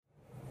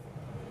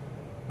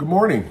Good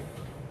morning.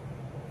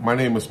 My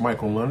name is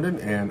Michael London,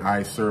 and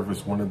I serve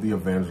as one of the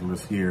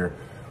evangelists here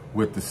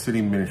with the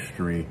city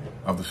ministry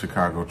of the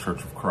Chicago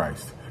Church of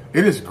Christ.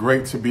 It is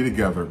great to be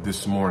together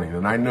this morning,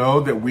 and I know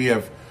that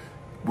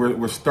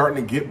we're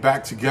starting to get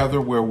back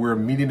together where we're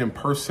meeting in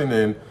person,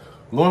 and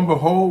lo and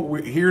behold,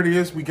 here it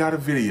is, we got a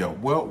video.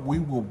 Well, we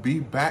will be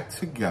back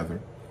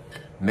together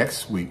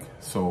next week,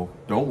 so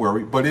don't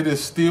worry, but it is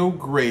still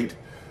great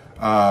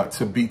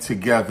to be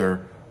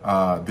together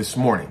this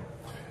morning.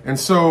 And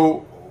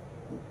so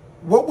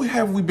what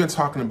have we been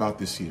talking about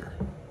this year?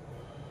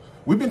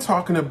 We've been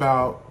talking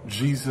about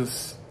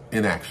Jesus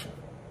in action,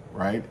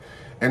 right?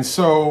 And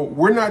so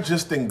we're not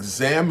just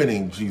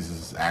examining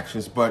Jesus'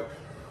 actions, but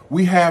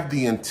we have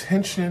the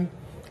intention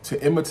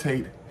to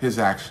imitate his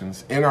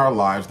actions in our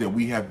lives that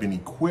we have been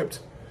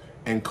equipped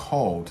and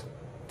called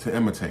to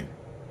imitate.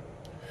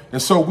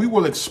 And so we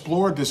will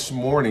explore this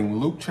morning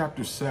Luke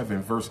chapter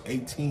 7, verse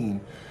 18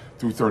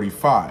 through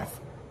 35,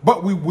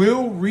 but we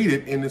will read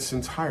it in its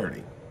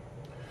entirety.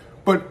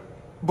 But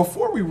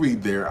before we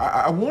read there,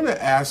 I want to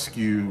ask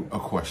you a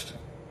question.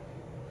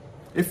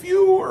 If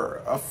you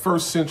were a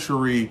first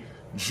century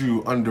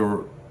Jew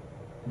under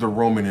the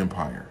Roman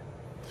Empire,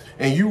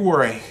 and you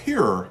were a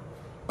hearer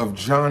of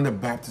John the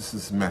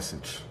Baptist's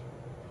message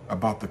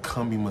about the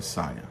coming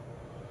Messiah,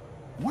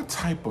 what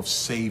type of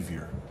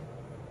Savior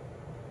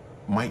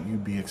might you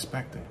be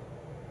expecting?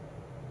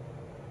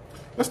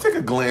 Let's take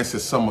a glance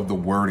at some of the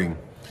wording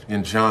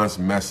in John's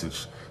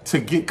message to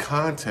get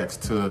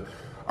context to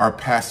our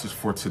passage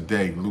for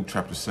today, Luke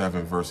chapter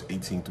 7, verse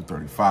 18 through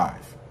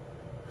 35.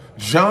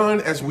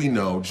 John, as we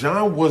know,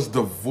 John was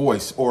the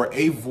voice or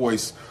a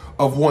voice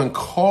of one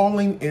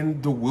calling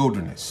in the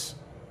wilderness.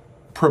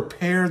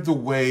 Prepare the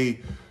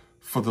way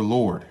for the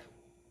Lord.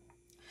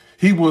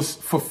 He was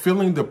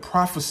fulfilling the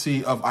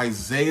prophecy of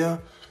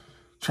Isaiah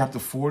chapter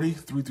 40,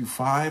 3 through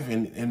 5,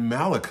 and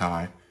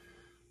Malachi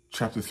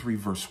chapter 3,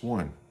 verse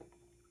 1.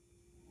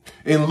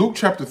 In Luke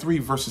chapter 3,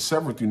 verses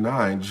 7 through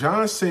 9,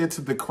 John said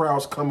to the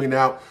crowds coming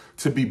out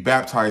to be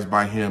baptized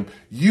by him,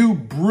 "You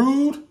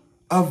brood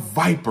of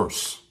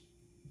vipers,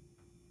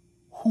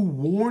 who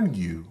warned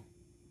you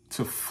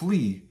to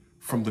flee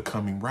from the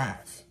coming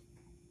wrath.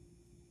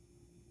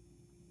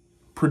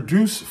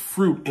 Produce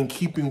fruit in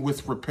keeping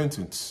with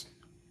repentance,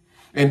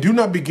 and do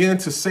not begin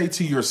to say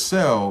to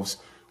yourselves,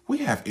 'We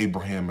have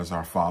Abraham as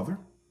our father.'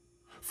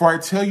 For I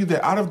tell you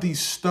that out of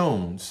these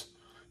stones,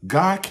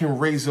 God can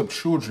raise up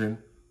children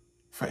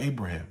for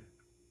Abraham."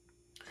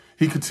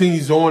 He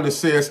continues on and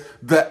says,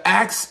 "The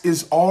axe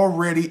is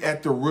already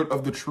at the root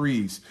of the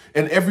trees,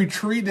 and every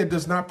tree that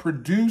does not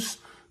produce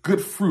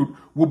good fruit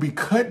will be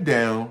cut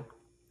down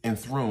and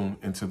thrown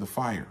into the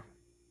fire."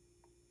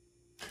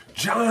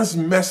 John's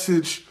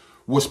message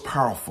was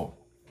powerful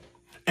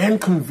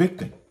and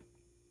convicting.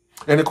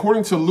 And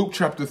according to Luke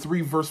chapter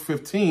 3, verse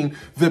 15,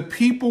 the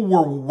people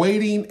were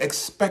waiting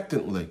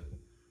expectantly,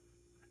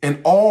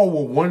 and all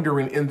were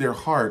wondering in their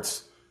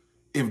hearts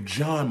if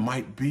John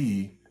might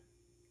be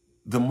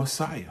the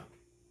Messiah.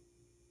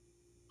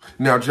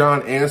 Now,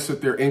 John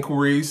answered their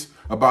inquiries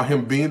about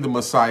him being the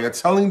Messiah,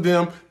 telling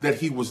them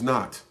that he was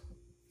not.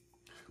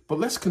 But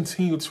let's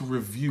continue to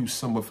review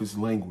some of his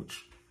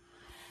language.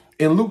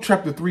 In Luke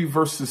chapter 3,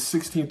 verses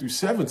 16 through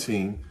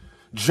 17,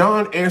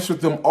 John answered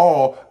them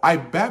all, "I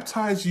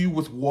baptize you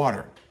with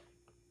water,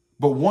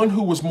 but one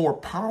who is more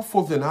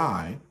powerful than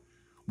I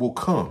will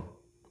come,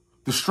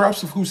 the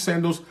straps of whose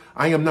sandals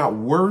I am not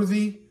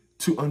worthy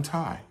to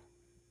untie.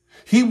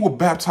 He will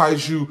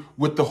baptize you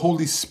with the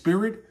Holy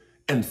Spirit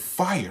and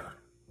fire.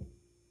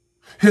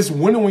 His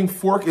winnowing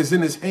fork is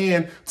in his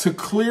hand to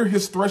clear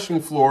his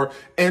threshing floor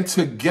and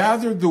to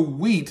gather the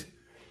wheat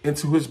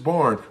into his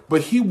barn,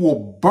 but he will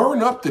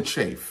burn up the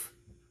chaff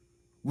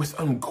with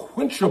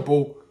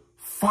unquenchable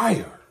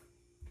fire."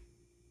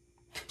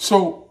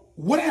 So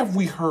what have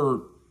we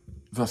heard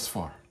thus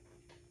far?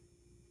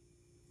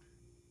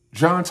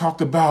 John talked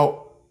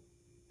about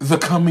the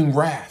coming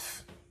wrath.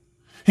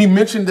 He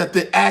mentioned that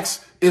the axe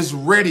is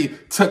ready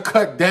to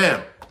cut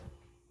down.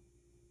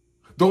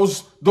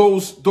 Those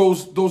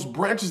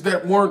branches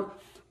that weren't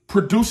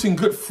producing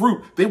good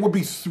fruit, they would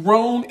be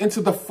thrown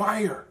into the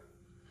fire.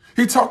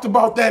 He talked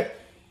about that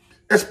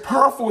as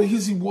powerful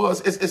as he was,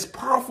 as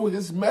powerful as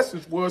his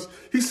message was.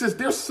 He says,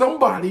 there's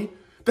somebody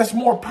that's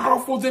more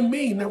powerful than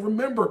me. Now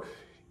remember,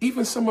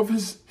 even some of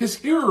his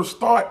hearers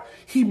thought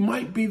he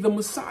might be the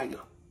Messiah.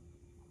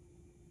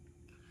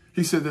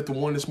 He said that the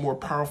one that's more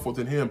powerful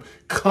than him,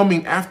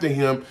 coming after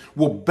him,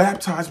 will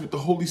baptize with the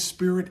Holy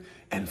Spirit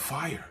and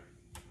fire.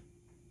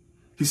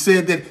 He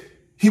said that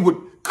he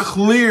would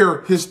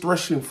clear his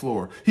threshing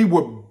floor. He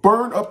would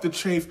burn up the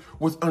chaff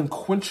with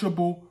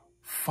unquenchable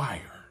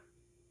fire.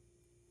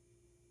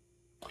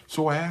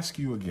 So I ask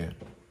you again,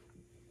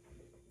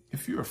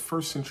 if you're a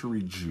first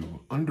century Jew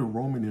under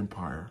Roman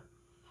Empire,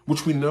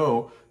 which we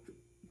know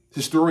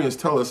historians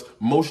tell us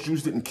most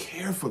Jews didn't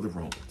care for the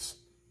Romans,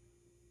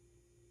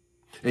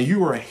 and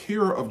you are a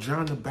hearer of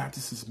John the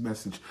Baptist's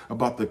message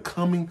about the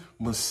coming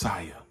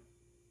Messiah,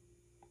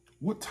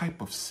 what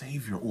type of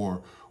savior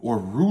or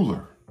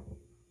ruler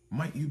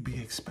might you be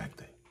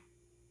expecting?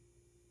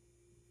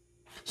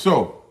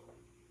 So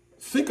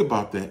think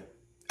about that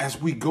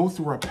as we go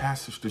through our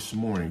passage this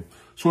morning.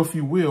 So if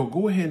you will,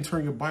 go ahead and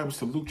turn your Bibles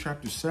to Luke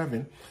chapter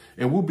 7,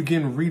 and we'll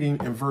begin reading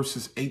in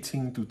verses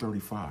 18 through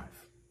 35.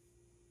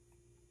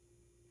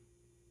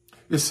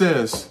 It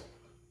says,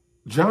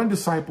 John's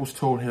disciples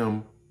told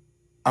him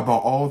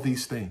about all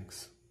these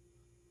things.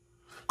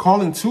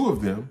 Calling two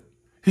of them,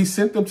 he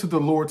sent them to the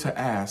Lord to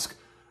ask,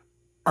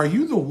 are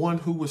you the one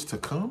who was to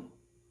come?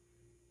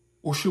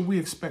 Or should we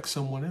expect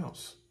someone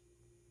else?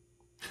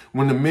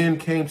 When the men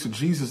came to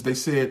Jesus, they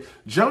said,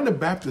 John the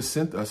Baptist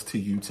sent us to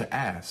you to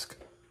ask,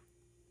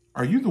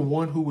 are you the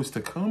one who was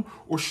to come,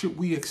 or should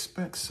we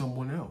expect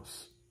someone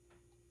else?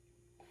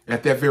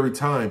 At that very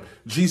time,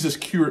 Jesus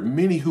cured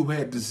many who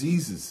had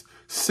diseases,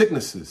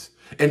 sicknesses,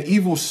 and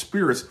evil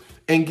spirits,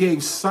 and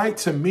gave sight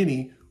to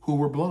many who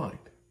were blind.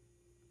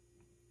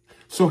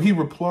 So he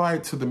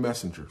replied to the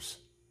messengers,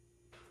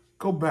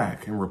 go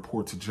back and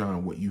report to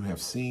John what you have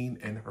seen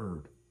and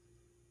heard.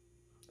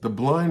 The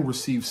blind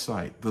receive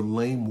sight, the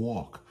lame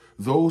walk,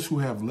 those who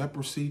have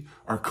leprosy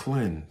are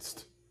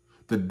cleansed,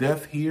 the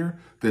deaf hear,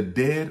 the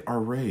dead are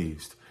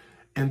raised,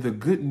 and the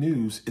good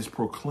news is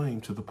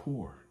proclaimed to the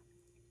poor.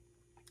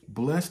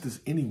 Blessed is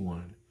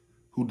anyone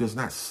who does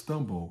not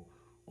stumble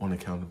on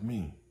account of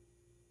me.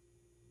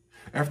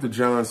 After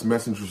John's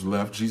messengers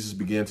left, Jesus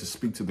began to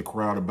speak to the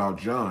crowd about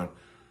John.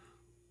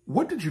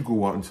 What did you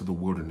go out into the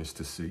wilderness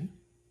to see?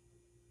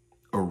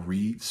 A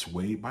reed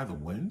swayed by the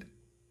wind?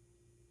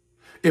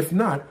 If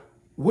not,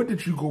 what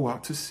did you go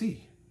out to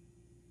see?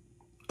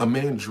 A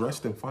man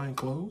dressed in fine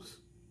clothes?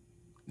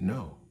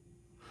 No.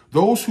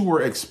 Those who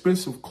wear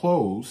expensive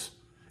clothes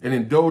and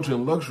indulge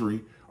in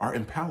luxury are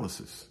in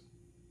palaces.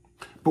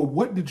 But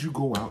what did you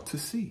go out to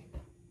see?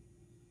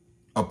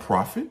 A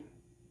prophet?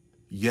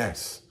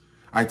 Yes,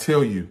 I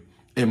tell you,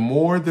 and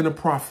more than a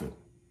prophet.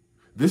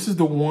 This is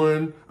the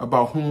one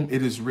about whom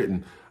it is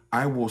written,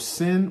 I will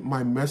send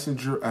my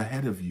messenger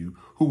ahead of you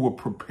who will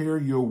prepare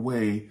your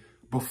way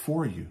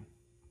before you.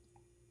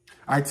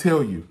 I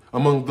tell you,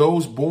 among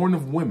those born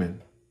of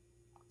women,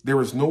 there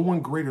is no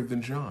one greater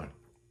than John.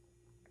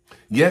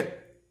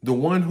 Yet the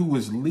one who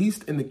is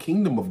least in the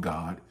kingdom of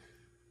God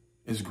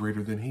is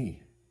greater than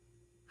he.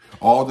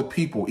 All the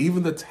people,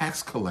 even the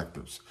tax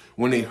collectors,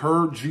 when they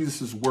heard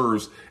Jesus'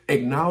 words,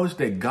 acknowledged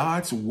that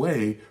God's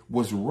way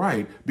was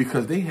right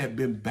because they had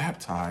been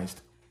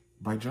baptized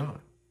by John.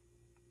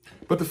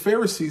 But the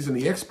Pharisees and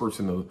the experts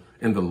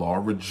in the law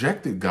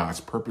rejected God's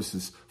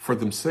purposes for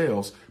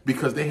themselves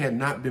because they had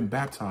not been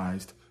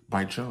baptized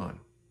by John.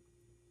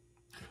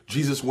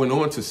 Jesus went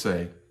on to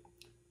say,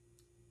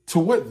 to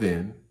what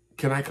then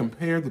can I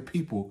compare the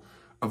people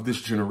of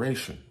this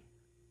generation?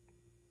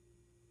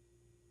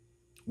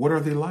 What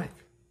are they like?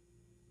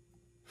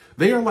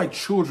 They are like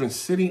children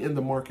sitting in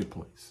the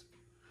marketplace,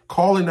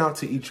 calling out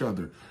to each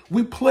other.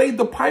 We played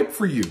the pipe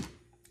for you,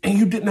 and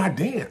you did not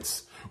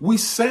dance. We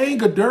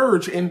sang a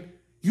dirge, and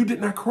you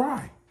did not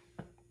cry.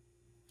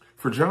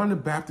 For John the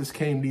Baptist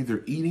came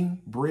neither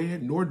eating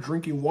bread nor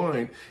drinking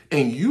wine,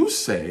 and you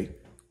say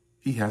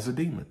he has a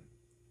demon.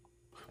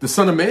 The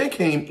Son of Man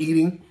came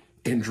eating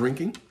and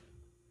drinking,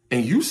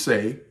 and you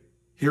say,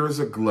 here is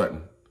a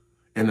glutton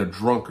and a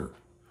drunkard,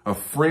 a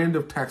friend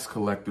of tax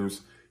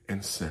collectors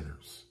and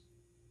sinners.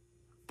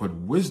 But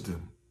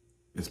wisdom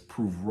is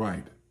proved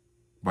right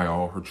by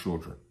all her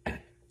children.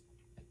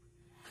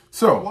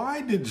 So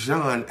why did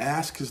John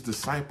ask his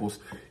disciples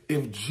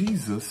if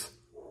Jesus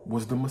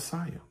was the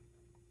Messiah?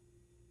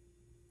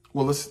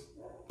 Well, let's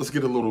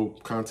get a little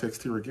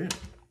context here again.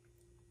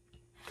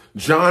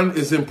 John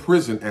is in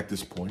prison at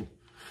this point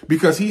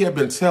because he had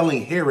been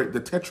telling Herod,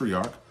 the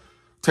tetrarch.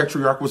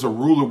 Tetrarch was a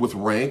ruler with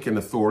rank and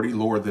authority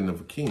lower than the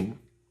king,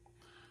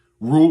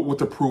 ruled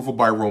with approval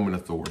by Roman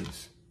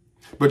authorities.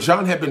 But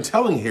John had been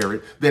telling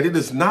Herod that it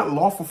is not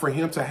lawful for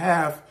him to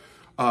have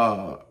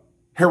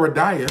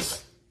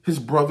Herodias, his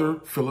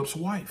brother Philip's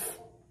wife.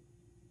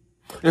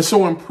 And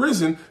so in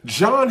prison,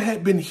 John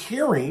had been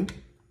hearing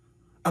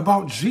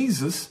about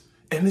Jesus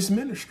and his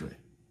ministry.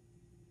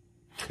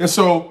 And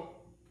so,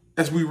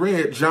 as we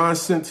read, John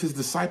sent his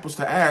disciples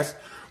to ask,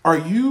 are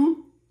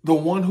you the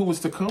one who was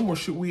to come, or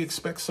should we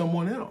expect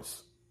someone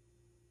else?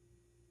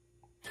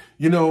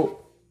 You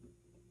know,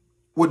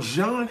 what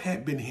John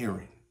had been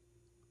hearing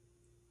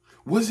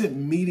wasn't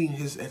meeting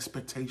his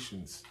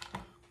expectations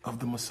of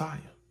the Messiah,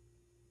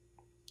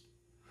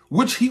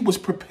 which he was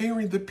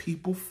preparing the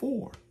people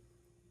for.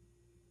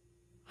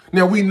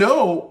 Now, we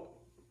know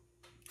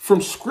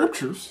from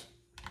scriptures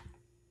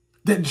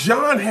that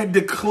John had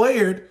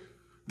declared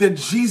that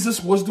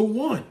Jesus was the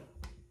one,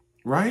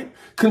 right?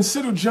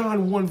 Consider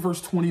John 1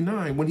 verse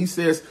 29 when he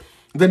says,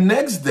 the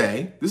next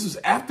day, this is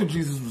after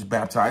Jesus was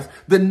baptized,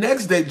 the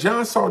next day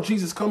John saw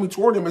Jesus coming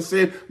toward him and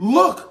said,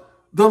 look,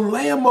 the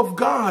Lamb of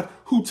God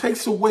who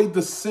takes away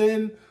the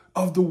sin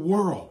of the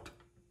world.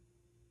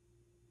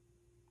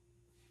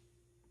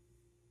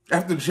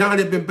 After John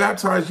had been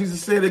baptized,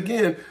 Jesus said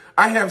again,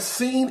 I have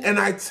seen and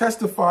I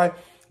testify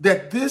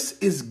that this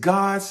is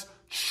God's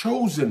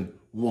chosen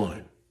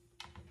one.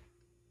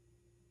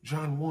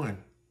 John 1,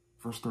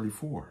 verse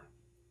 34.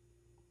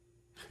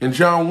 In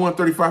John 1,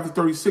 35 to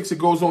 36, it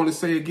goes on to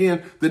say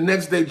again, the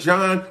next day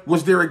John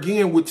was there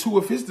again with two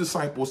of his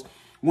disciples.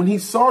 When he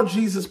saw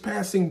Jesus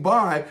passing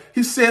by,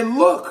 he said,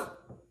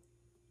 look,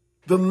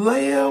 the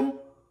Lamb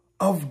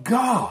of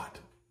God.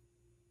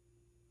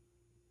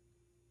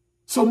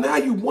 So now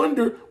you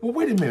wonder, well,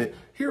 wait a minute.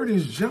 Here it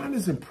is. John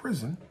is in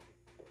prison,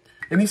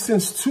 and he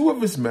sends two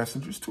of his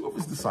messengers, two of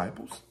his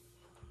disciples,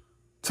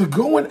 to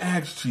go and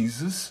ask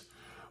Jesus,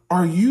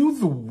 are you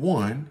the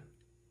one,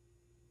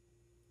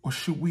 or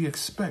should we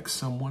expect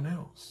someone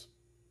else?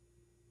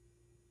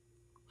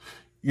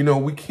 You know,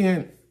 we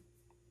can't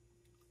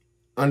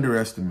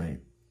underestimate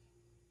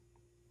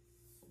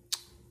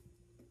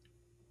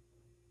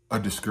a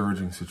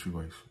discouraging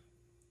situation,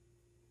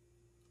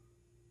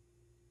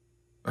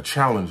 a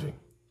challenging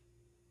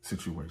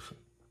situation.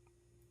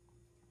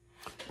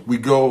 We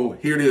go,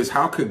 here it is.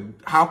 How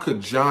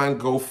could John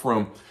go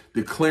from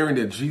declaring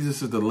that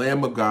Jesus is the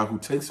Lamb of God who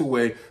takes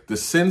away the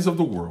sins of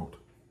the world,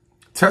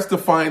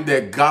 testifying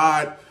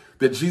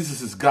that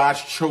Jesus is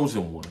God's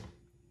chosen one,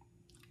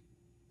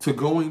 to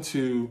going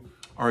to,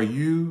 are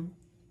you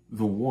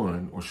the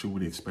one, or should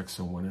we expect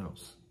someone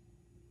else?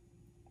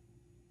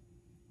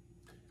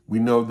 We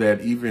know that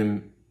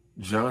even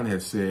John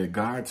had said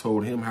God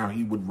told him how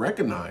he would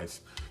recognize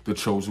the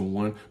chosen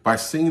one by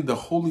seeing the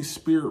Holy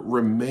Spirit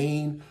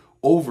remain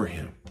over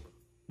him.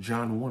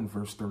 John 1,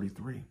 verse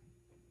 33.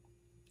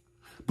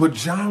 But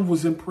John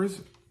was in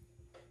prison,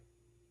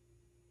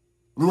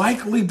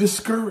 likely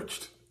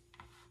discouraged.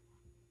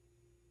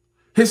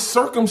 His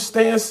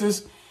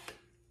circumstances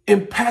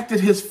impacted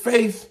his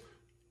faith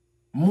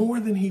more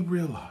than he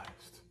realized.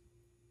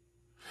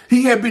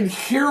 He had been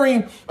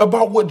hearing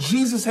about what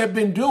Jesus had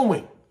been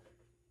doing.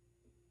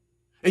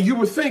 And you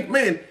would think,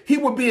 man, he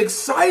would be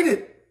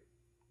excited.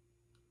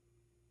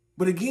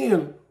 But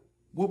again,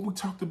 what we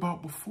talked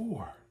about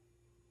before,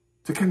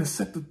 to kind of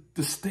set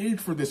the stage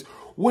for this,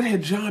 what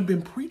had John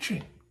been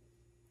preaching?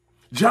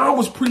 John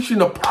was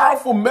preaching a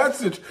powerful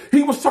message.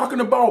 He was talking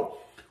about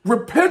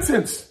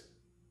repentance.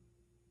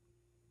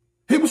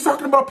 He was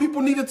talking about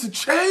people needed to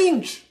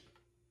change.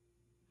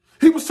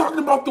 He was talking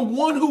about the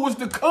one who was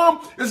to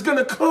come is going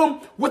to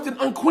come with an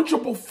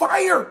unquenchable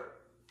fire.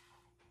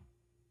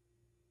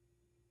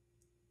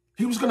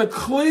 He was going to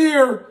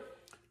clear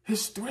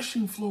his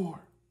threshing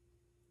floor.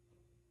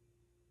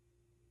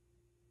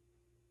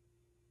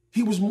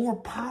 He was more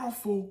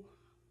powerful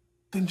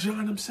than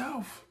John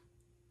himself.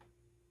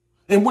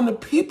 And when the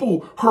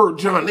people heard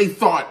John, they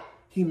thought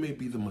he may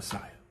be the Messiah.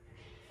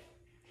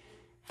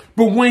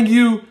 But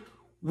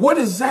what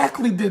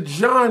exactly did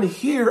John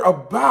hear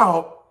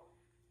about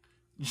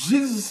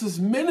Jesus'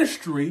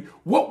 ministry?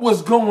 What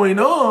was going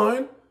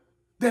on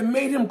that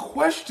made him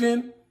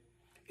question,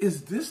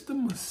 is this the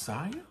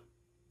Messiah?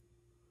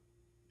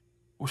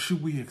 Or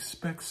should we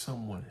expect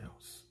someone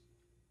else?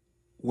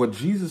 What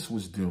Jesus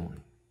was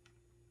doing,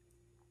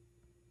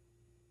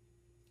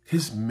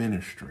 his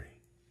ministry,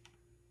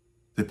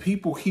 the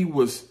people he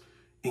was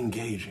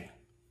engaging,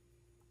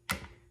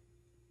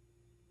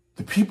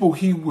 the people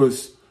he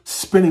was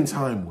spending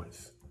time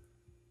with,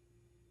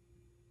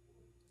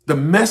 the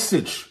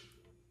message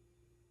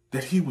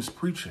that he was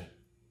preaching,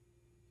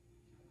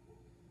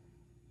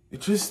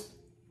 it just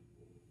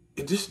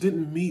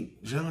didn't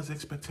meet John's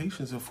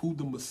expectations of who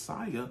the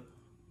Messiah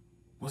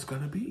was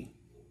going to be.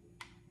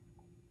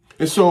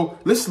 And so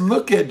let's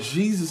look at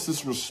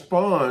Jesus'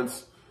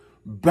 response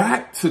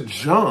back to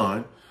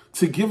John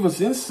to give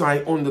us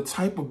insight on the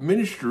type of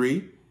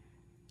ministry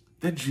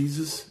that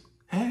Jesus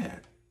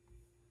had.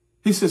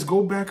 He says,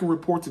 go back and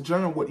report to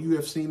John what you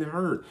have seen and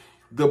heard.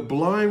 The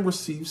blind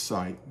receive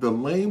sight, the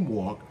lame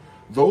walk,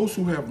 those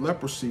who have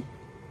leprosy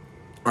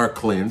are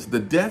cleansed, the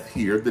deaf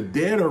hear, the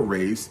dead are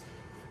raised,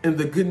 and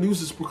the good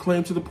news is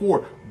proclaimed to the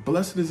poor.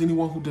 Blessed is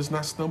anyone who does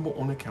not stumble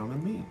on account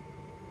of me.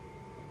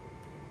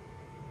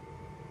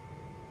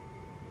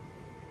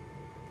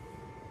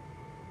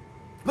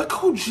 Look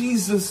who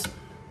Jesus'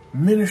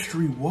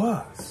 ministry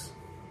was.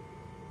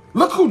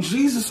 Look who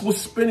Jesus was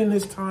spending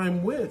his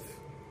time with.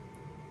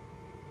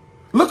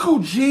 Look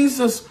who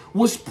Jesus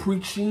was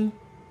preaching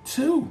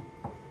to.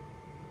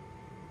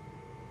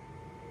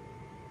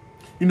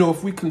 You know,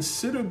 if we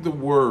consider the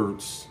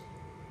words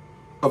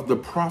of the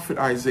prophet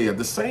Isaiah,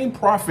 the same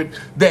prophet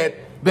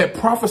that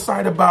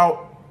prophesied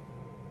about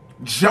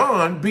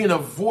John being a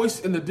voice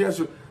in the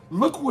desert,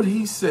 look what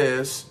he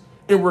says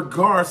in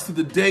regards to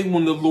the day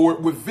when the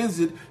Lord would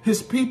visit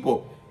his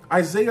people.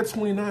 Isaiah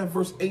 29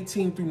 verse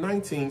 18 through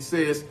 19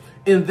 says,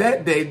 in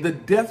that day, the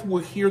deaf will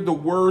hear the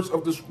words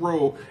of the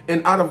scroll,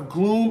 and out of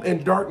gloom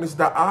and darkness,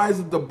 the eyes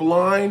of the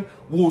blind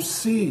will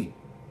see.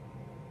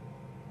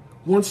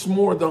 Once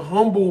more, the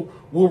humble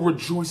will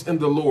rejoice in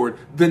the Lord.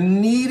 The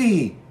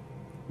needy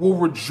will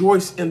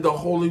rejoice in the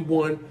Holy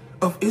One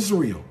of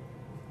Israel.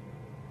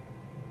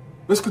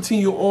 Let's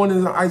continue on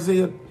in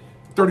Isaiah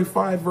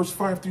 35 verse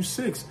 5 through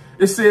 6.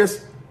 It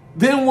says,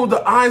 then will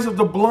the eyes of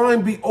the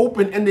blind be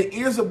opened and the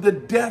ears of the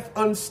deaf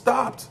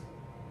unstopped.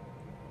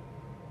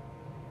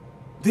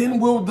 Then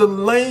will the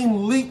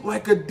lame leap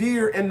like a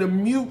deer and the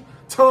mute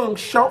tongue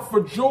shout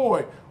for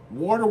joy.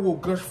 Water will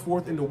gush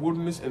forth in the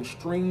wilderness and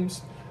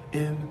streams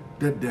in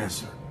the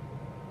desert.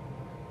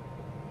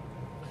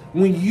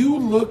 When you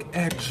look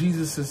at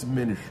Jesus's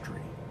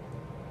ministry,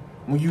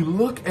 when you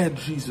look at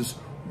Jesus,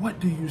 what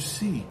do you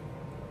see?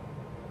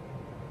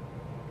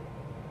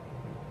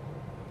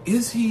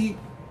 Is he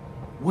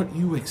what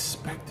you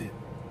expected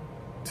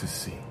to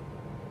see?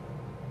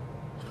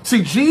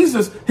 See,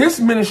 Jesus, his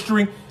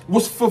ministry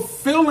was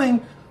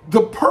fulfilling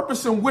the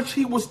purpose in which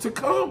he was to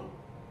come.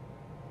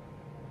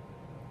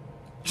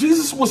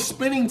 Jesus was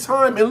spending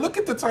time, and look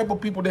at the type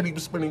of people that he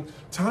was spending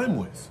time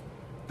with.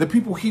 The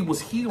people he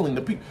was healing,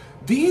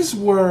 these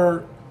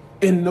were,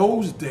 in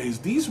those days,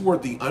 these were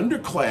the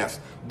underclass,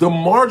 the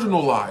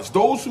marginalized,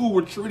 those who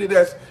were treated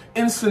as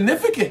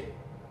insignificant.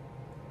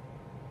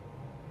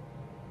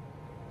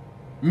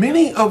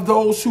 Many of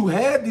those who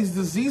had these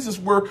diseases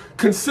were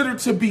considered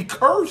to be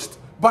cursed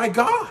by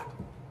God.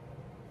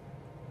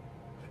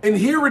 And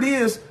here it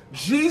is,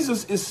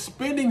 Jesus is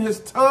spending his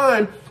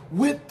time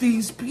with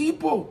these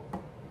people,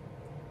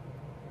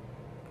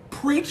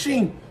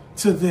 preaching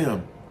to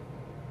them,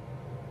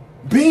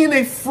 being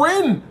a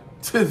friend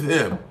to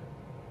them.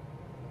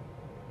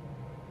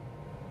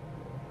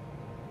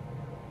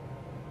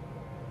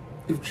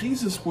 If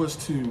Jesus was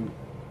to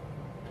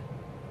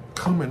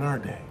come in our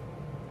day,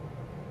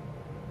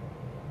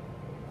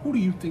 who do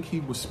you think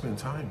he would spend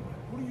time with?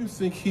 Who do you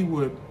think he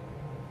would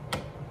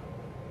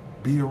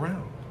be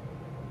around?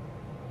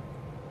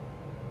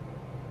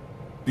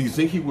 Do you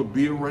think he would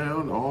be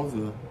around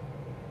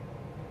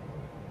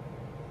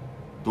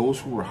those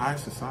who were high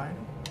society?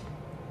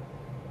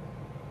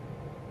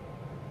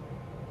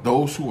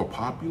 Those who are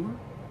popular?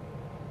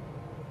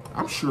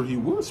 I'm sure he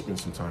would spend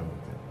some time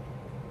with them.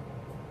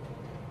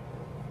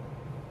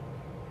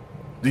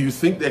 Do you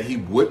think that he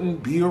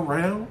wouldn't be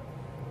around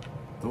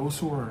those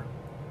who are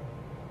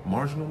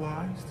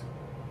marginalized,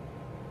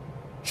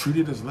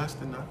 treated as less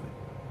than nothing,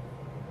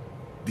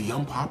 the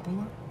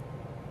unpopular?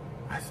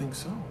 I think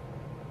so.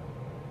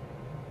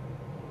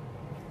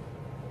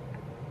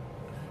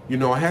 You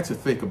know, I had to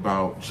think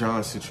about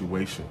John's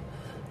situation.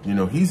 You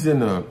know, he's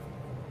in a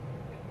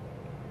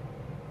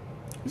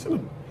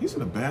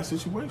bad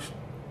situation.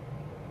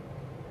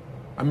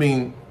 I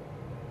mean,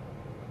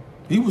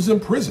 he was in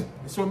prison.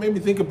 So it made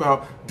me think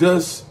about,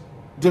 does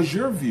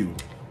our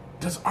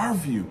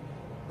view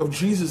of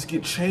Jesus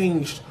get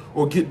changed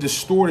or get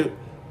distorted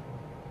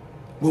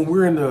when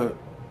we're in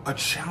a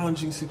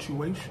challenging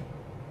situation?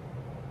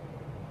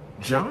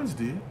 John's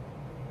did.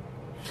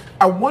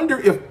 I wonder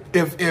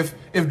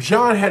if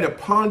John had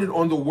pondered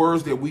on the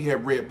words that we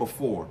had read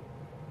before,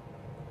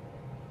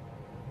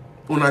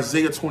 on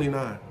Isaiah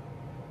 29,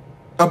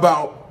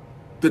 about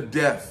the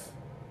deaf,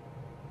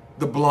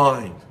 the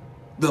blind,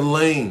 the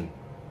lame.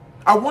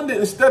 I wonder,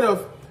 instead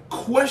of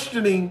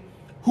questioning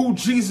who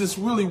Jesus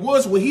really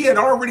was, when he had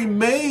already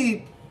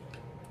made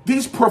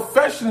these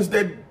professions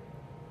that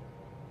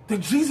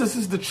Jesus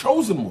is the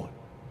chosen one,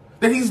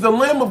 that he's the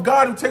Lamb of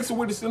God who takes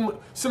away the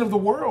sin of the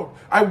world.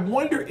 I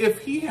wonder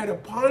if he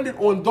had pondered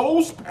on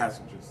those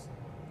passages,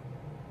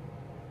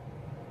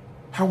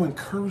 how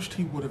encouraged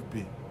he would have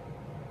been.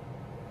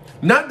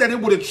 Not that it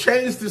would have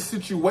changed the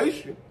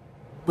situation,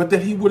 but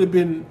that he would have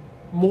been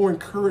more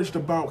encouraged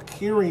about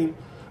caring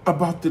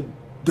about the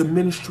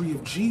ministry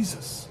of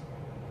Jesus.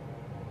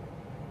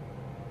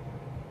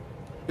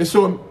 And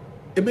so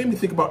it made me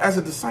think about, as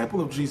a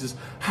disciple of Jesus,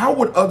 how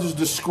would others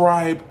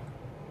describe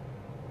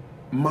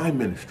my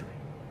ministry?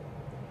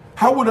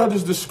 How would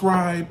others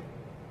describe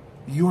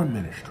your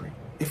ministry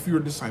if you're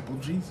a disciple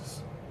of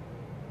Jesus?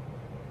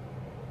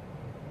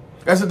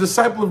 As a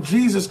disciple of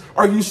Jesus,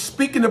 are you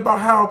speaking about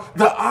how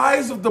the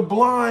eyes of the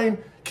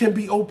blind can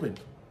be opened?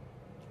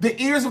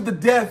 The ears of the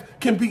deaf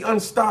can be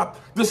unstopped.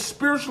 The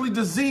spiritually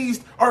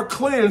diseased are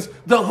cleansed.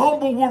 The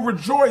humble will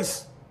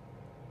rejoice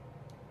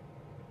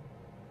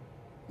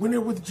when they're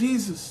with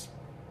Jesus.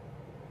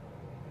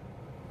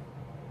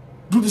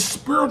 Do the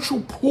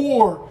spiritual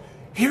poor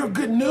hear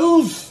good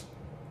news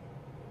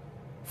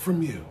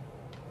from you?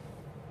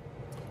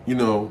 You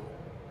know,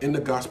 in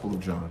the Gospel of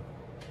John,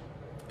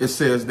 it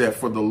says that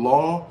for the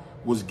law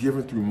was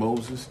given through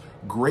Moses,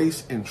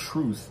 grace and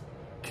truth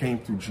came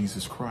through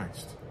Jesus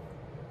Christ.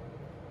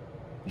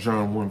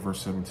 John 1,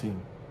 verse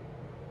 17.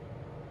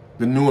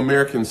 The New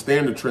American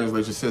Standard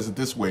Translation says it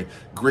this way: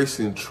 grace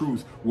and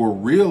truth were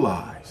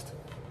realized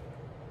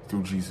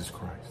through Jesus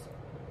Christ.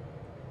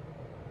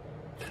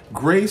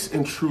 Grace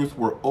and truth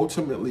were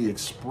ultimately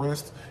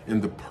expressed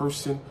in the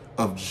person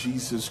of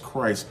Jesus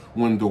Christ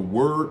when the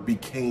Word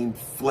became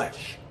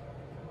flesh.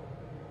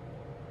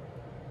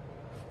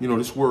 You know,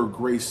 this word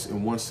grace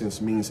in one sense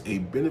means a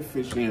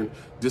beneficent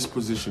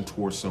disposition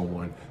towards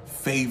someone,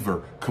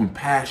 favor,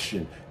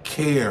 compassion,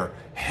 care,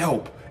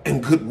 help,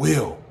 and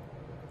goodwill.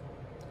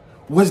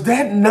 Was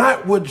that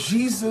not what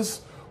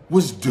Jesus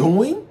was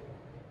doing?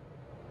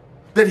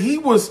 That he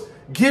was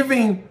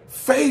giving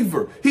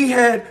favor. He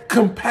had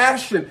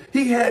compassion.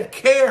 He had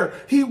care.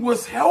 He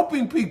was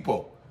helping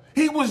people.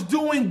 He was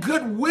doing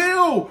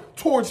goodwill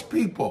towards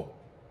people.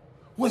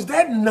 Was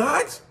that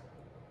not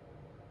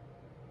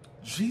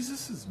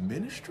Jesus'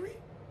 ministry?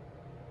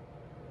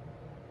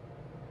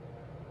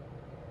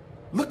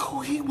 Look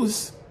who he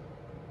was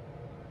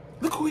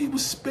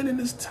spending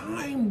his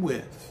time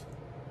with.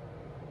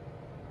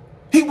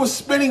 He was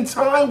spending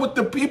time with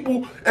the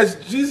people, as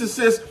Jesus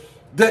says,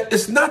 that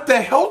it's not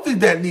the healthy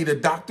that need a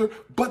doctor,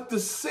 but the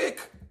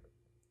sick.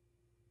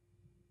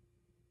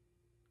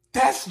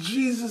 That's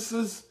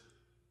Jesus's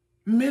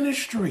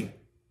ministry.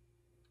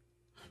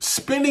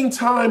 Spending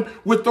time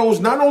with those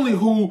not only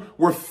who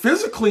were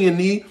physically in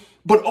need,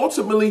 but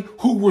ultimately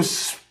who were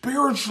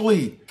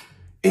spiritually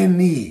in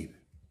need.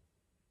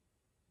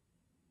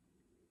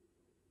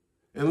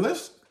 And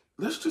let's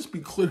just be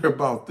clear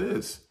about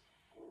this.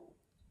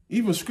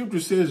 Even scripture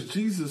says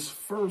Jesus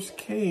first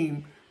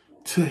came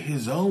to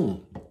his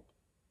own.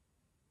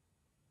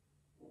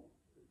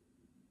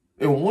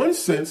 In one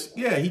sense,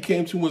 yeah, he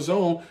came to his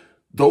own,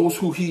 those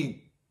who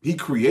he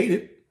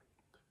created,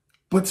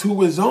 but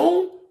to his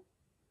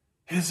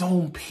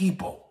own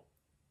people,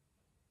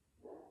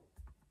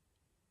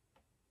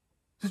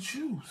 the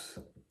Jews,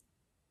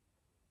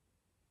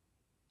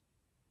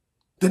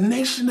 the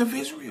nation of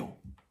Israel.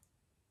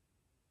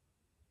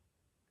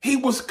 He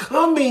was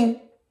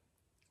coming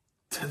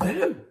to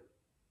them.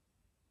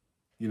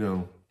 You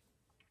know,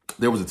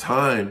 there was a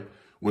time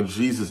when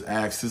Jesus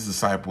asked his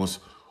disciples,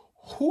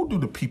 who do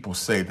the people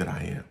say that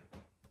I am?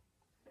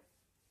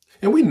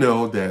 And we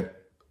know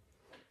that,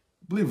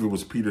 I believe it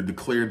was Peter,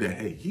 declared that,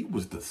 hey, he's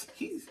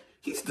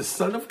the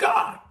Son of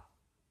God.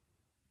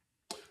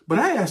 But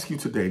I ask you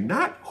today,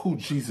 not who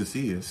Jesus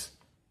is,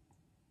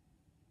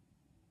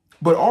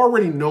 but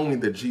already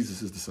knowing that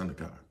Jesus is the Son of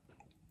God,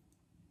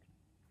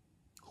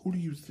 who do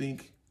you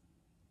think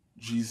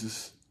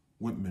Jesus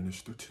would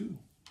minister to?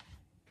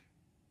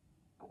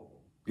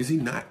 Is he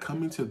not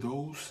coming to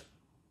those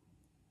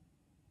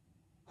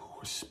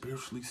who are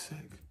spiritually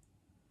sick?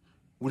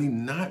 Would he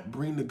not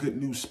bring the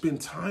good news, spend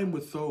time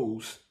with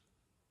those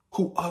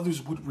who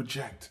others would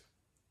reject,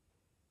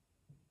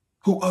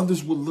 who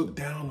others would look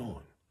down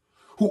on,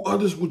 who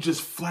others would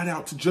just flat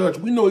out to judge?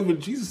 We know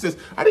even Jesus says,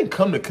 I didn't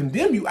come to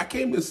condemn you. I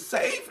came to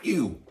save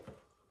you.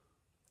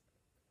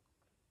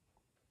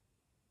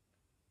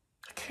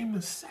 I came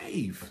to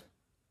save.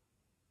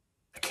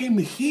 I came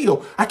to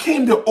heal. I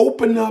came to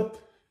open up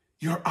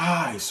your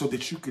eyes so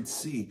that you could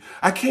see.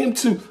 I came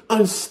to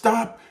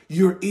unstop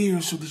your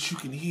ears so that you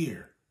can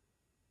hear.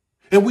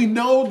 And we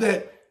know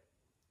that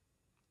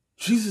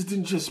Jesus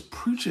didn't just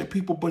preach at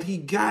people, but he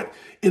got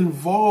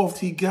involved.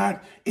 He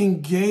got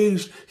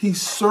engaged. He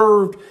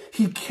served.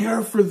 He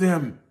cared for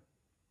them.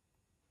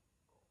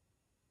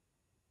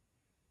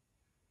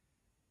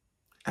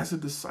 As a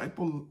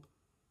disciple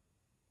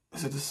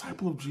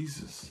of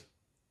Jesus,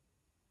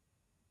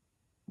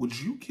 would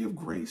you give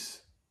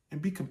grace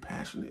and be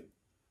compassionate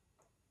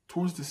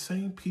towards the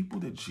same people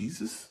that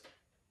Jesus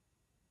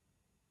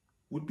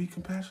would be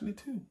compassionate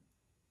to?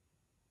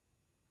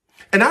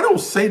 And I don't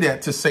say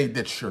that to say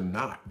that you're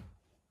not.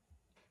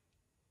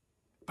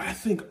 But I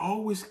think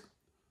always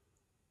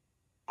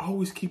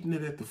keeping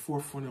it at the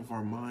forefront of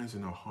our minds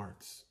and our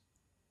hearts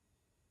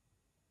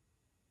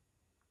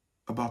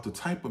about the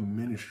type of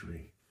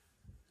ministry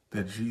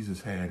that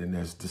Jesus had. And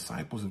as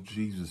disciples of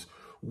Jesus,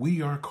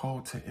 we are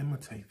called to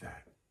imitate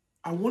that.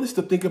 I want us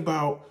to think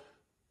about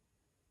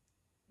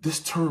this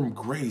term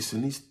grace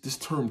and this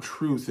term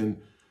truth.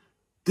 And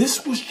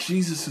this was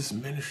Jesus's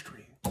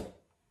ministry.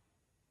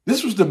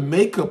 This was the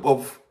makeup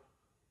of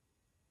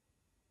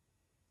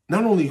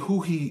not only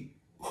who he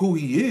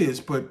is,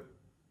 but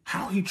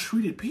how he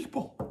treated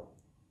people.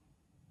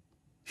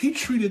 He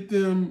treated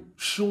them,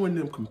 showing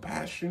them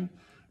compassion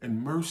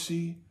and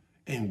mercy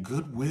and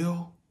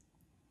goodwill.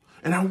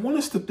 And I want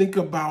us to think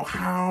about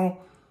how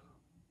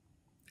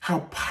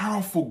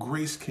powerful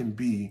grace can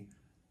be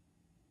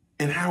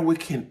and how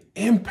it can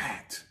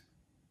impact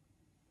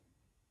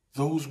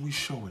those we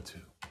show it to.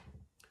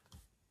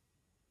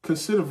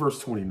 Consider verse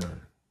 29.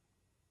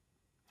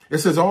 It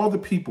says, all the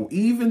people,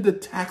 even the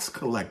tax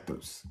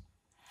collectors,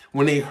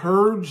 when they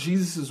heard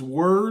Jesus'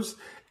 words,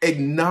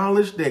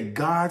 acknowledged that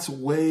God's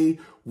way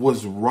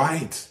was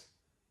right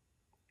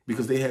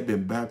because they had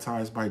been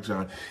baptized by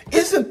John.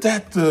 Isn't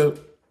that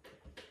the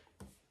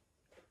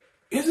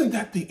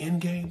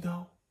end game,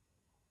 though?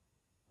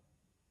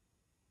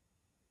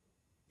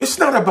 It's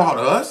not about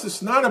us.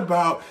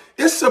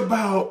 It's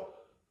about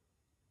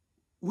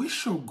we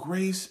show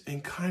grace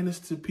and kindness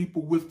to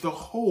people with the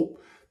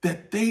hope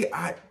that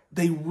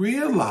they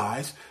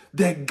realize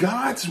that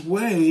God's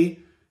way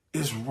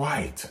is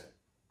right.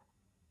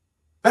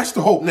 That's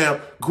the hope. Now,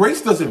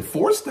 grace doesn't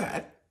force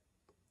that.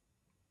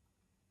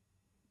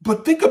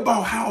 But think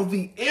about how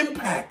the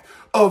impact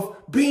of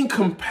being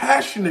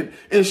compassionate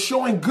and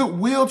showing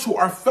goodwill to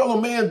our fellow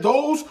man,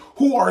 those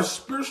who are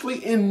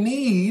spiritually in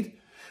need,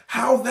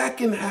 how that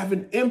can have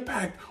an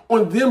impact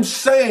on them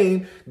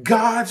saying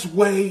God's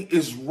way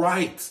is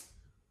right.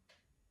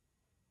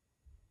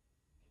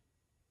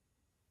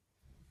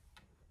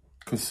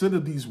 Consider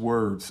these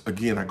words.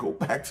 Again, I go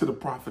back to the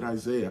prophet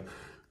Isaiah.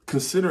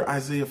 Consider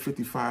Isaiah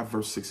 55,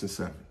 verse 6 and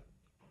 7.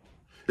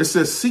 It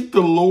says, seek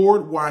the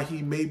Lord while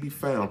he may be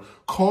found.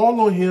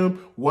 Call on him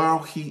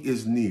while he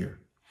is near.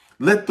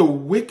 Let the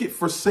wicked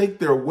forsake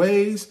their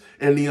ways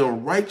and the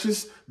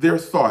unrighteous their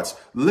thoughts.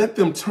 Let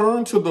them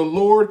turn to the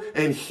Lord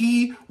and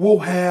he will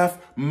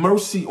have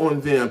mercy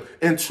on them,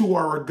 and to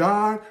our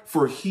God,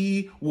 for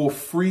he will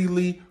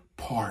freely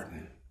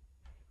pardon.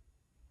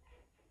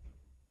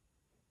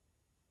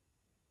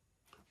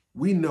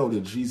 We know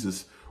that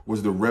Jesus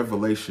was the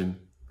revelation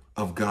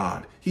of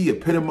God. He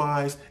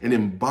epitomized and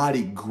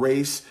embodied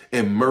grace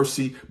and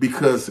mercy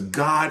because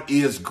God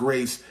is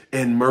grace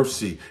and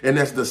mercy. And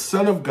as the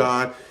Son of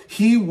God,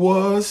 he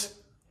was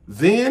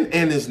then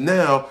and is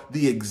now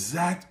the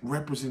exact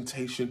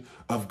representation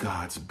of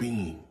God's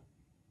being.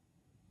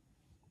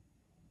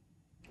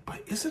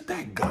 But isn't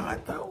that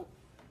God, though?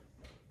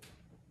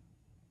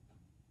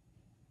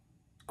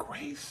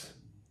 Grace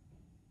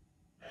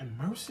and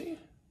mercy.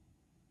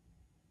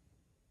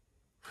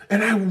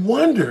 And I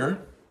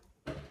wonder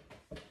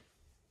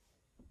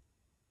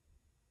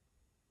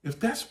if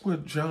that's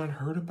what John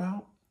heard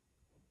about.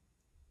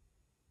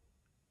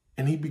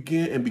 And he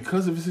began, and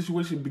because of his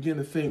situation, he began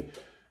to think,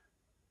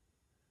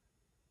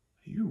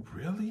 are you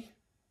really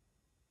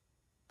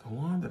the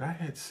one that I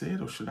had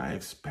said, or should I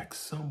expect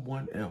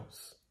someone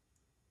else?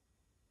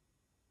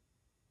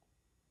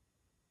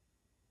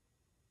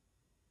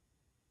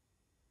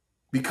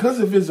 Because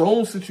of his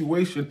own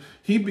situation,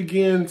 he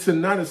began to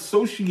not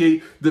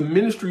associate the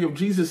ministry of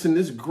Jesus and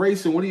this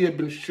grace and what he had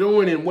been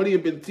showing and what he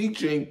had been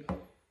teaching,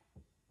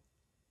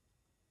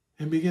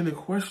 and began to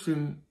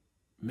question,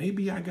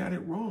 maybe I got it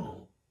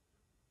wrong.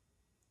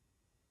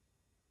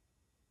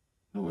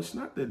 No, it's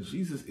not that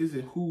Jesus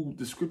isn't who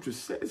the scripture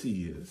says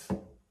he is.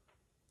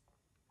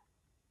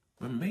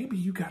 But maybe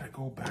you got to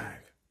go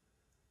back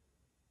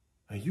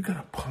and you got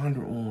to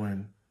ponder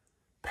on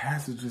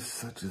passages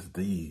such as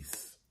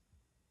these.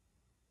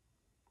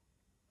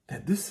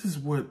 That this is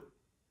what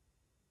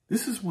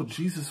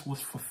Jesus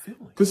was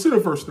fulfilling. Consider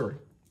verse 30.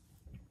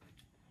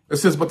 It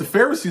says, but the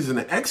Pharisees and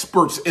the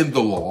experts in the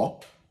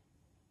law,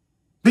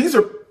 these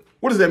are,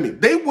 what does that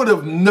mean? They would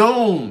have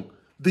known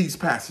these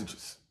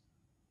passages.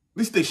 At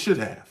least they should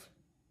have.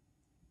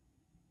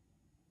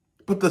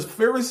 But the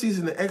Pharisees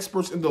and the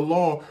experts in the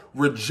law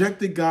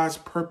rejected God's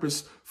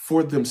purpose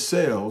for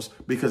themselves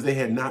because they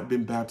had not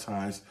been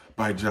baptized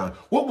by John.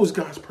 What was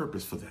God's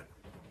purpose for them?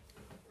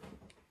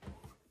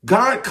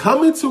 God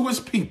coming to his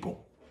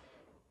people,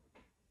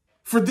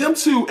 for them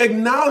to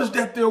acknowledge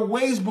that their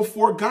ways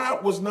before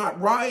God was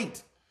not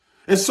right.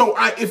 And so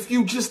if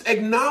you just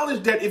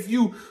acknowledge that, if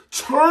you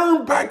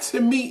turn back to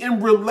me in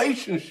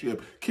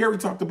relationship, Carrie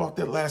talked about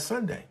that last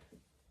Sunday.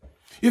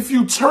 If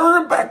you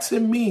turn back to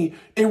me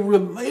in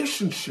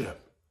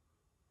relationship,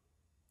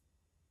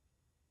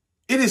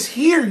 it is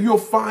here you'll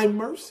find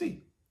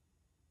mercy.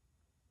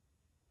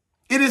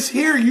 It is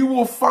here you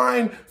will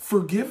find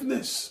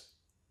forgiveness.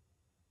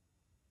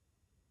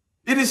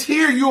 It is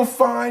here you'll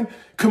find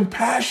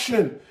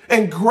compassion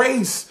and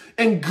grace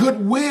and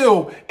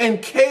goodwill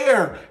and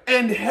care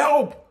and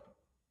help.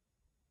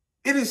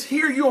 It is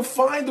here you'll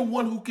find the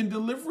one who can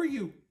deliver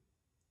you.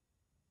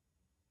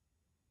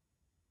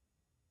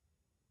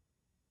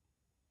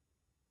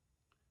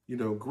 You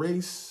know,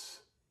 grace,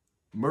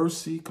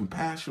 mercy,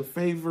 compassion,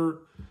 favor,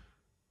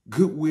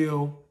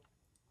 goodwill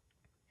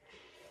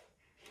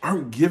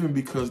aren't given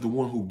because the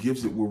one who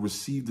gives it will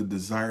receive the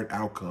desired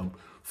outcome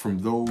from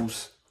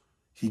those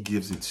he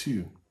gives it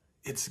to.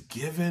 It's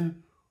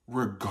given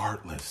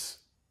regardless.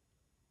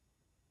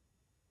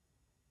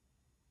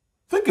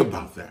 Think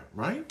about that,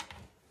 right?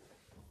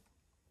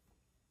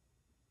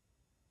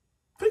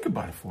 Think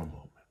about it for a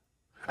moment.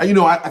 And, you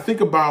know, I think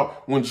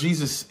about when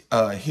Jesus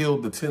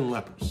healed the 10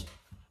 lepers,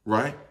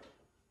 right?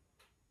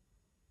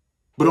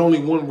 But only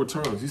one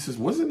returns. He says,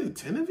 wasn't it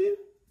 10 of you?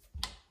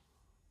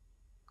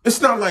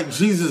 It's not like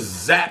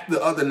Jesus zapped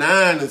the other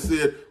 9 and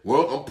said,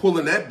 well, I'm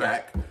pulling that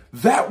back.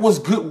 That was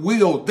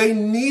goodwill. They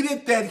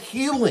needed that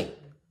healing.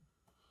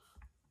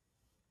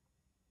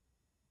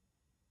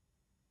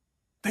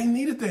 They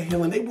needed that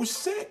healing. They were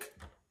sick.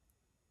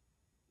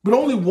 But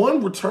only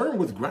one returned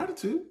with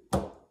gratitude.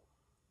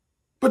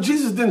 But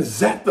Jesus didn't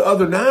zap the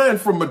other 9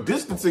 from a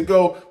distance and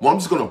go, well, I'm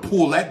just going to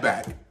pull that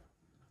back.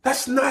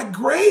 That's not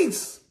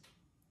grace.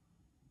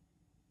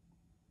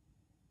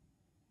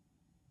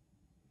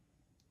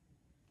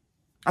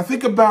 I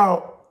think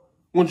about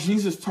when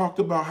Jesus talked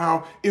about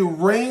how it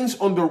rains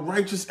on the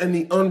righteous and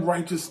the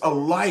unrighteous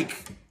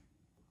alike.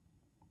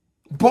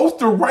 Both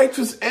the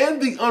righteous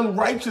and the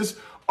unrighteous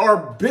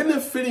are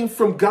benefiting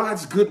from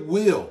God's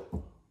goodwill.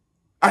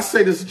 I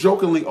say this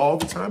jokingly all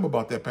the time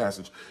about that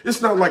passage.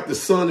 It's not like the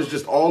sun is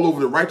just all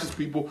over the righteous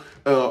people,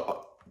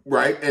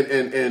 right?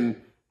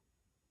 And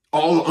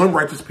all the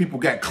unrighteous people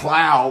got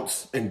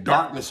clouds and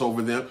darkness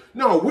over them.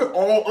 No, we're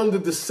all under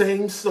the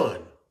same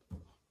sun.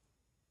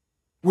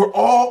 We're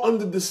all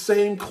under the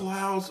same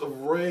clouds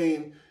of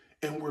rain,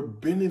 and we're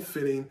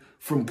benefiting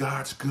from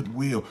God's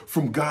goodwill,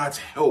 from God's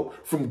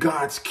help, from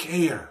God's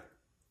care.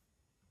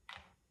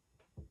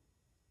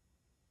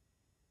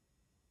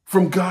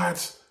 from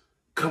God's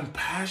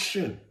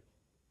compassion.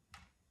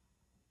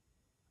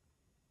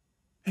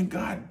 And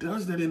God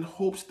does that in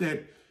hopes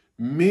that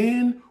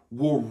men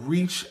will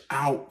reach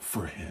out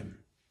for him.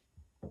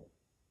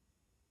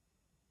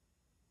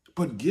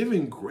 But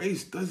giving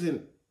grace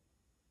doesn't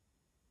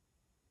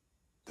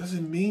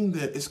mean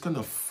that it's going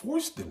to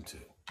force them to.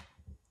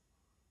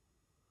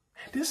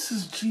 And this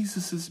is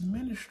Jesus's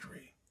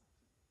ministry.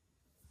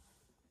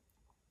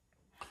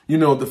 You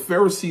know, the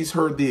Pharisees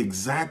heard the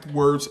exact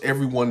words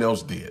everyone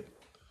else did.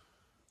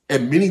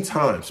 And many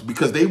times,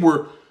 because they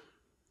were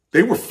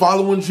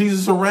following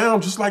Jesus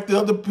around just like the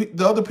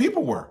other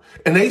people were.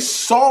 And they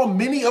saw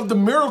many of the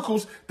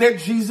miracles that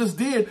Jesus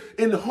did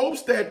in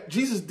hopes that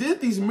Jesus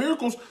did these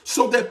miracles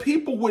so that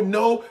people would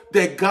know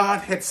that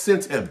God had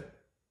sent him.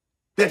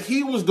 That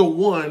he was the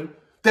one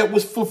that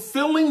was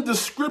fulfilling the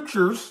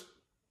scriptures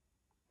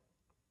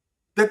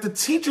that the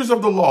teachers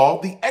of the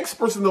law, the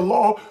experts in the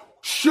law,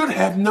 should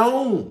have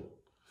known,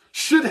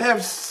 should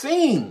have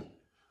seen,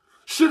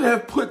 should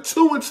have put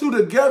two and two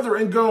together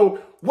and go,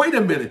 wait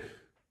a minute.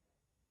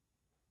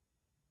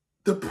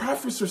 The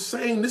prophets are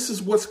saying this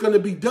is what's going to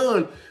be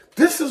done.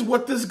 This is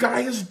what this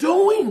guy is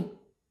doing.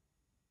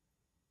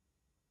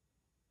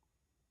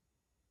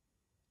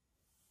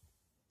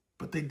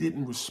 But they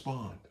didn't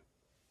respond.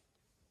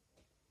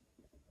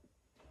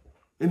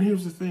 And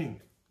here's the thing.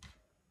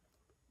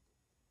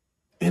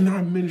 In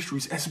our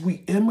ministries, as we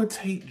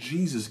imitate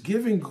Jesus,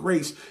 giving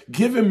grace,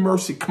 giving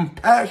mercy,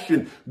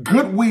 compassion,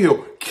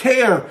 goodwill,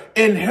 care,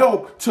 and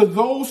help to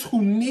those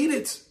who need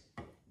it,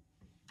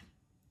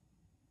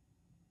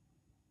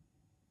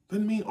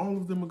 doesn't mean all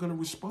of them are going to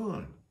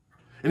respond.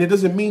 And it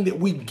doesn't mean that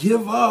we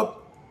give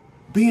up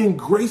being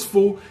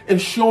graceful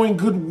and showing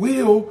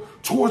goodwill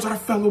towards our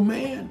fellow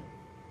man.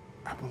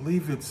 I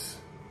believe it's,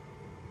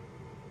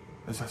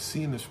 as I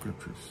see in the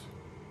scriptures,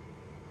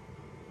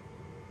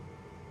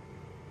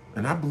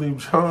 and I believe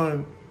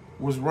John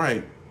was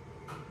right.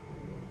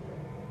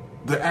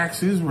 The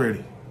axe is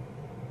ready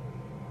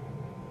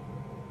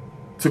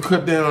to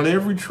cut down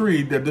every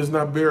tree that does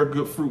not bear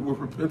good fruit with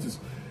repentance.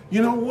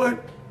 You know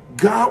what?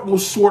 God will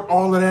sort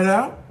all of that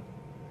out.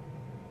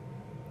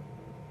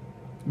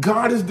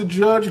 God is the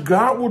judge.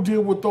 God will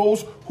deal with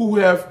those who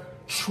have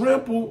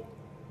trampled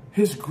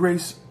his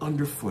grace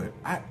underfoot.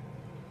 But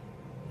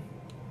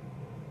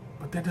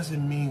that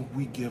doesn't mean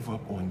we give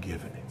up on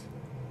giving it.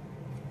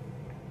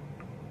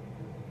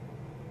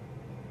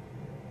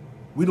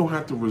 We don't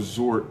have to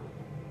resort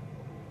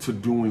to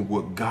doing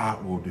what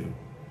God will do.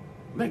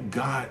 Let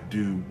God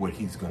do what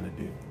he's going to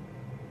do.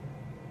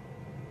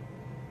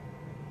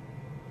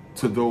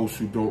 To those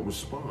who don't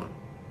respond.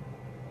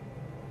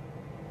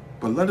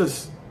 But let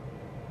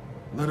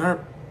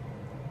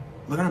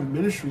our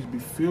ministries be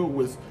filled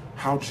with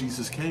how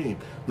Jesus came.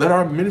 Let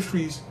our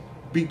ministries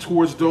be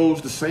towards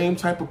those, the same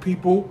type of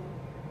people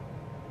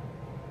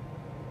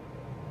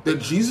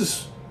that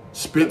Jesus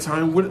spent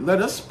time with.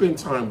 Let us spend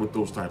time with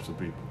those types of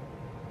people.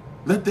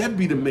 Let that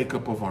be the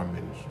makeup of our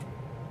ministry.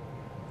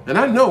 And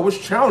I know it's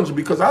challenging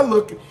because I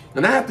look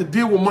and I have to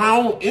deal with my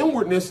own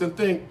inwardness and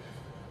think,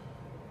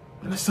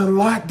 and it's a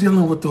lot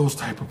dealing with those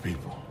type of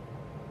people.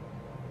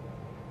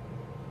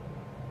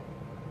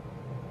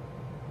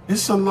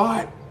 It's a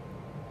lot.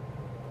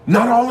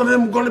 Not all of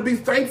them are going to be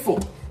thankful.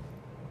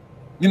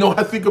 You know,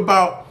 I think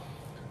about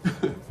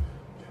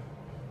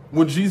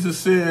when Jesus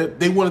said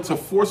they wanted to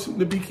force him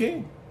to be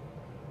king.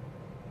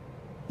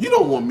 You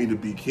don't want me to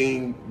be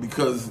king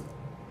because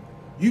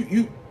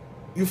you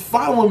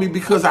following me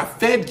because I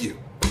fed you.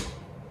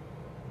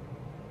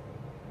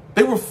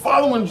 They were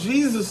following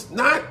Jesus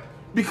not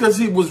because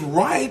he was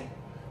right,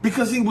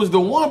 because he was the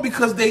one,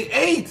 because they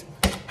ate.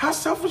 How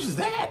selfish is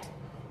that?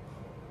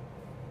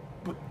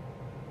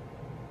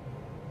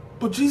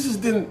 But Jesus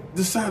didn't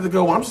decide to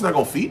go, well, I'm just not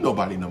going to feed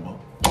nobody no more.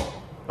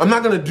 I'm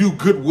not going to do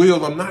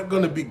goodwill. I'm not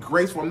going to be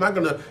graceful. I'm not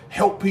going to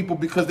help people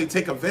because they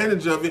take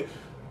advantage of it.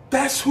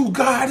 That's who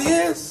God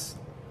is.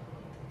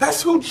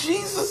 That's who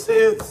Jesus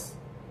is.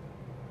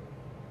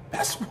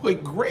 That's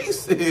what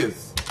grace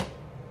is.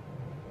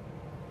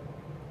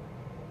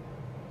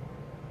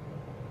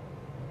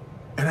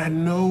 And I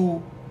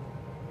know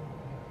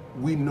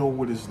we know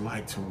what it's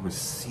like to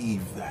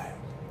receive that.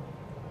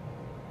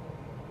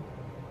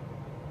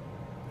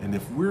 And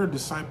if we're a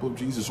disciple of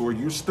Jesus, or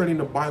you're studying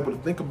the Bible to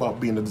think about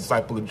being a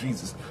disciple of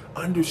Jesus,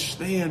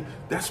 understand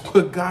that's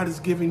what God is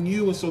giving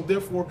you. And so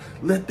therefore,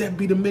 let that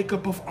be the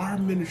makeup of our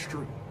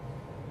ministry.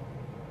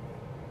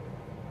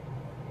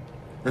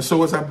 And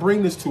so as I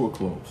bring this to a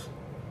close,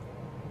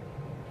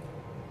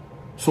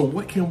 so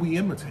what can we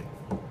imitate?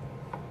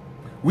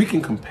 We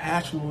can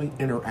compassionately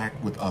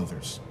interact with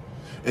others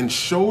and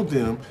show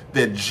them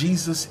that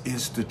Jesus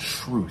is the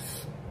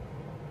truth.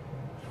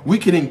 We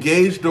can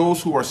engage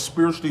those who are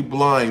spiritually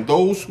blind,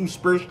 those who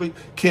spiritually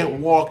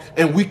can't walk,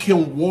 and we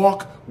can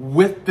walk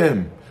with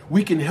them.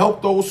 We can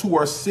help those who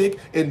are sick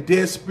and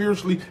dead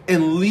spiritually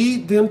and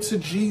lead them to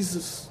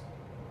Jesus,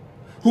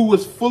 who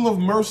is full of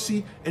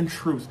mercy and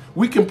truth.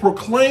 We can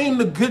proclaim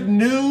the good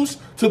news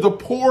to the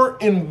poor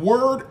in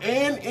word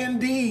and in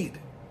deed.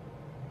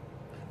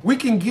 We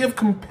can give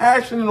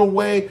compassion in a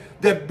way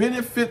that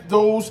benefit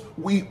those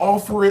we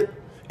offer it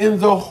in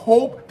the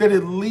hope that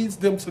it leads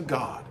them to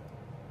God,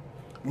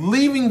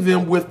 leaving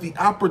them with the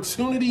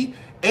opportunity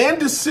and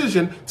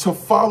decision to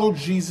follow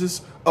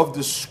Jesus of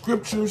the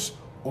scriptures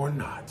or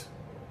not.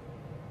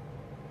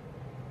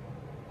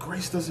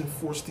 Grace doesn't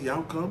force the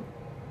outcome.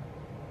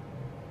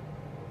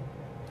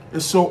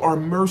 And so are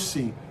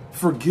mercy,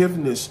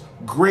 forgiveness,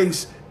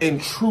 grace,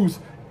 and truth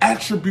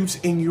attributes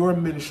in your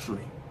ministry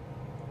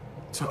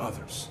to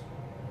others.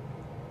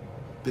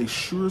 They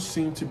sure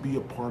seem to be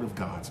a part of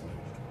God's ministry.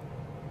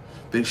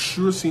 They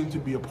sure seem to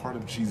be a part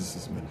of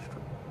Jesus'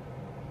 ministry.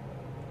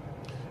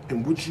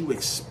 And would you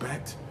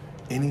expect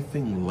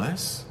anything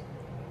less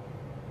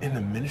in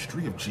the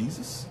ministry of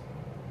Jesus?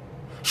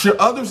 Should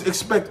others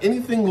expect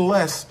anything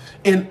less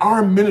in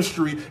our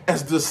ministry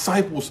as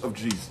disciples of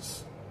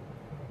Jesus?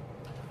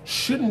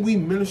 Shouldn't we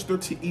minister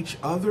to each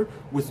other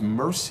with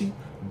mercy,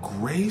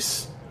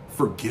 grace,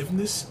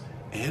 forgiveness,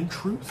 and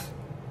truth?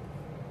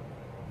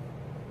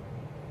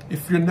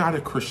 If you're not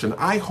a Christian,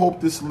 I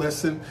hope this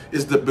lesson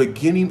is the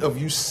beginning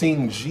of you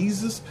seeing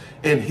Jesus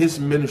and his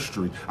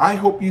ministry. I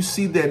hope you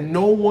see that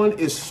no one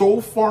is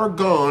so far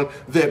gone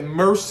that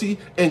mercy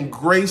and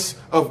grace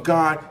of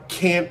God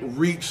can't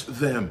reach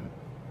them.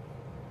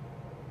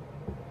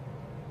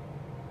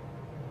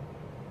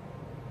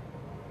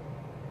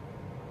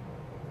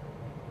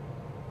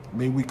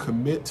 May we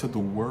commit to the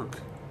work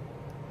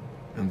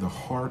and the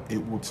heart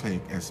it will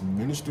take as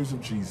ministers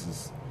of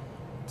Jesus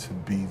to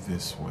be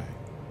this way.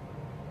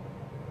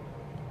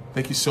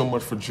 Thank you so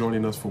much for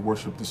joining us for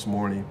worship this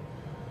morning.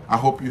 I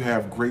hope you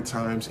have great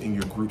times in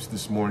your groups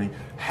this morning.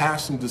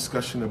 Have some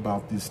discussion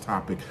about this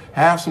topic.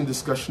 Have some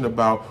discussion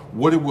about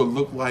what it will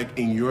look like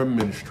in your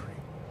ministry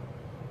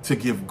to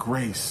give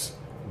grace,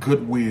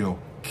 goodwill,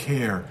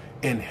 care,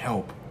 and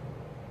help.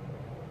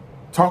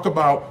 Talk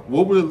about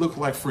what would it look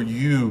like for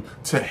you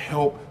to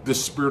help the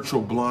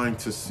spiritual blind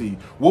to see?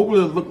 What would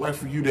it look like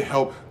for you to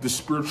help the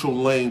spiritual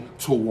lame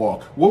to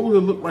walk? What would it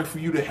look like for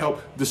you to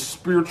help the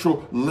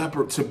spiritual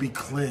leper to be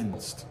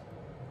cleansed?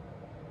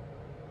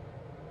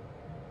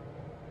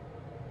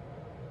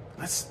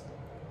 Let's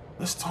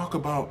talk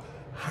about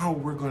how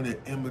we're going to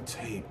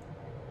imitate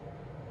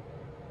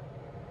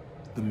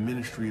the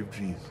ministry of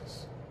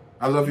Jesus.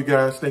 I love you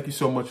guys. Thank you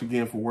so much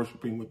again for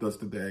worshiping with us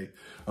today.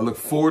 I look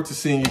forward to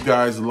seeing you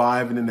guys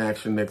live and in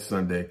action next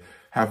Sunday.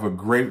 Have a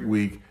great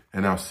week,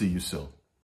 and I'll see you soon.